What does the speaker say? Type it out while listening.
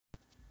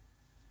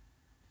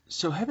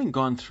So having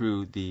gone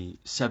through the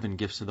 7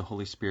 gifts of the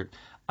Holy Spirit,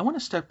 I want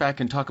to step back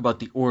and talk about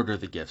the order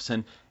of the gifts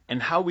and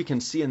how we can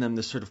see in them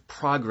this sort of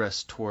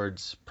progress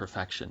towards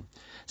perfection.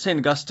 St.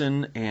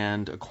 Augustine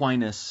and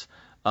Aquinas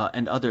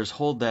and others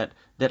hold that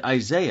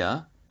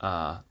Isaiah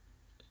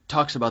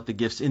talks about the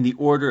gifts in the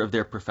order of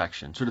their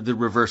perfection, sort of the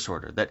reverse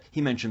order, that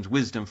he mentions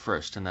wisdom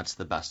first, and that's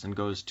the best, and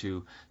goes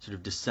to sort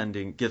of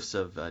descending gifts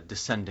of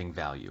descending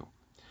value.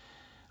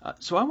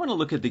 So I want to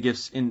look at the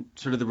gifts in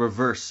sort of the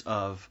reverse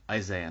of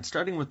Isaiah, and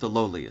starting with the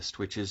lowliest,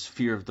 which is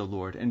fear of the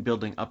Lord, and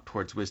building up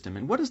towards wisdom.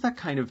 And what does that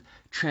kind of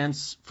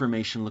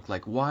transformation look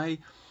like? Why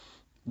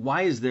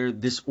is there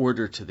this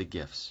order to the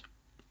gifts?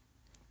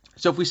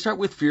 So if we start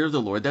with fear of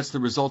the Lord, that's the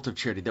result of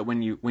charity, that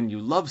when you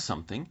love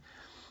something,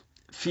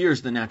 fear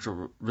is the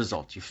natural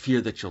result. You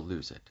fear that you'll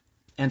lose it.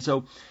 And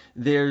so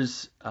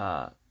there's,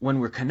 when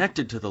we're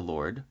connected to the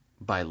Lord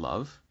by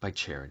love, by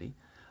charity,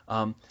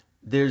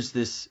 there's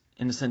this,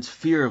 in a sense,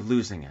 fear of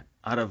losing it.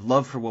 Out of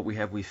love for what we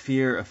have, we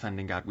fear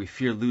offending God. We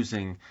fear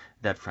losing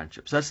that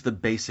friendship. So that's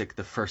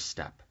the first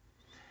step.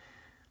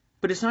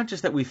 But it's not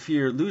just that we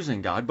fear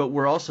losing God, but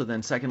we're also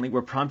then, secondly,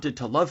 we're prompted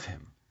to love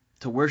Him,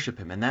 to worship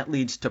Him. And that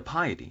leads to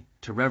piety,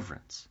 to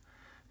reverence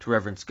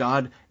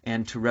God,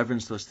 and to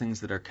reverence those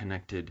things that are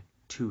connected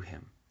to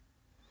Him.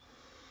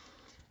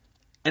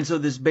 And so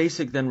this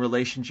basic then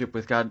relationship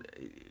with God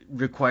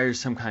requires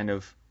some kind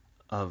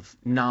of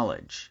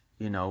knowledge,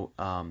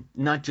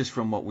 not just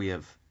from what we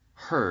have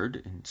heard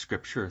in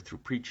Scripture through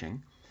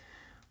preaching,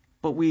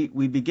 but we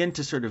begin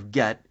to sort of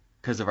get,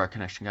 because of our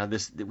connection to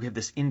God, we have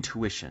this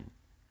intuition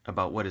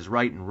about what is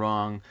right and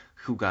wrong,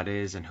 who God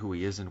is and who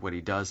He isn't, what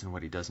He does and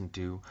what He doesn't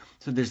do.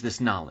 So there's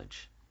this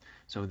knowledge.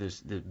 So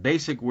there's the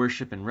basic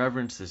worship and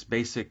reverence, this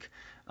basic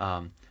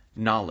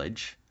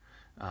knowledge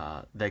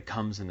that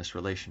comes in this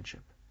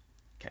relationship.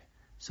 Okay,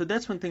 so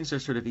that's when things are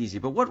sort of easy.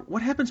 But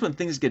what happens when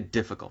things get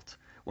difficult?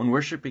 When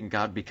worshiping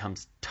God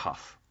becomes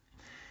tough?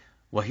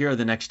 Well, here are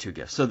the next 2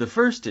 gifts. So the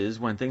first is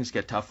when things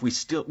get tough,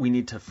 we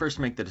need to first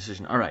make the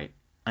decision, all right,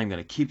 I'm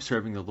going to keep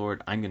serving the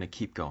Lord. I'm going to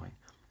keep going.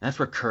 That's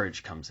where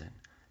courage comes in.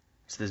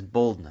 It's this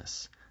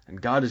boldness. And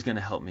God is going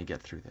to help me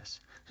get through this.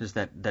 There's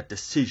that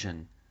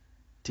decision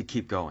to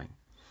keep going.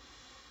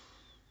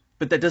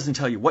 But that doesn't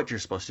tell you what you're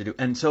supposed to do.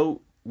 And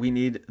so we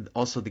need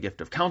also the gift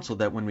of counsel,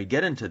 that when we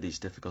get into these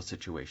difficult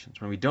situations,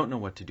 when we don't know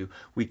what to do,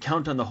 we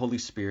count on the Holy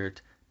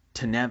Spirit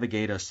to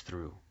navigate us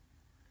through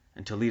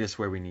and to lead us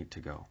where we need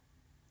to go.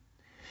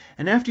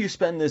 And after you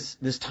spend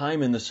this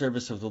time in the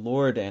service of the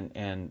Lord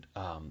and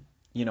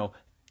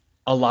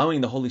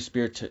allowing the Holy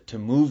Spirit to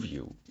move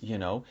you,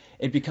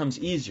 it becomes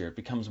easier, it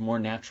becomes more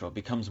natural, it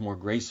becomes more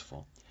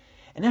graceful.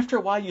 And after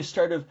a while you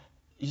start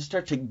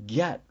to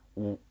get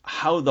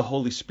how the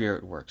Holy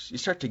Spirit works. You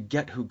start to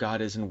get who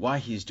God is and why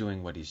He's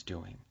doing what He's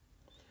doing.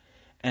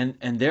 And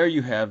there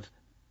you have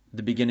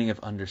the beginning of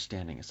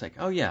understanding. It's like,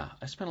 oh yeah,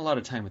 I spent a lot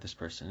of time with this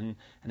person,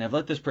 and I've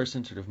let this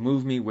person sort of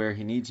move me where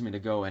he needs me to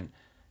go, and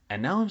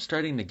now I'm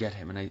starting to get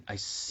Him, and I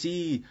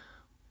see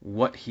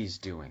what He's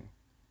doing,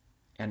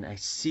 and I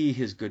see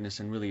His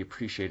goodness and really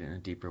appreciate it in a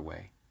deeper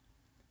way.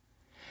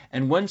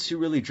 And once you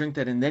really drink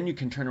that in, then you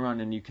can turn around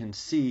and you can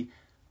see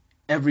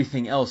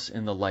everything else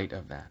in the light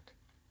of that.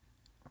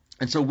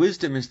 And so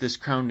wisdom is this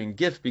crowning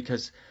gift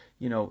because,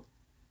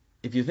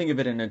 if you think of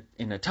it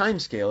in a time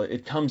scale,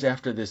 it comes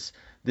after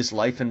this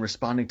life and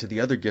responding to the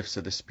other gifts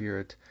of the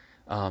Spirit,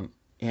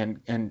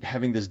 and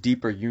having this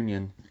deeper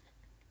union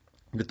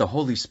with the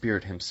Holy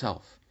Spirit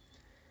Himself.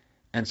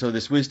 And so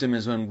this wisdom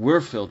is when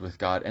we're filled with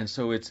God, and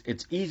so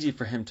it's easy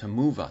for Him to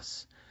move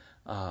us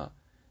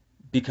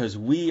because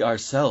we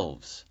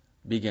ourselves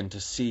begin to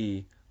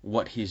see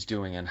what He's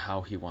doing and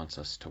how He wants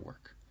us to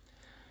work.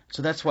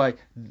 So that's why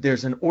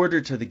there's an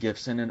order to the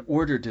gifts and an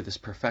order to this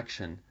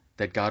perfection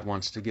that God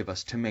wants to give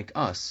us to make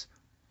us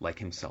like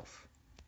Himself.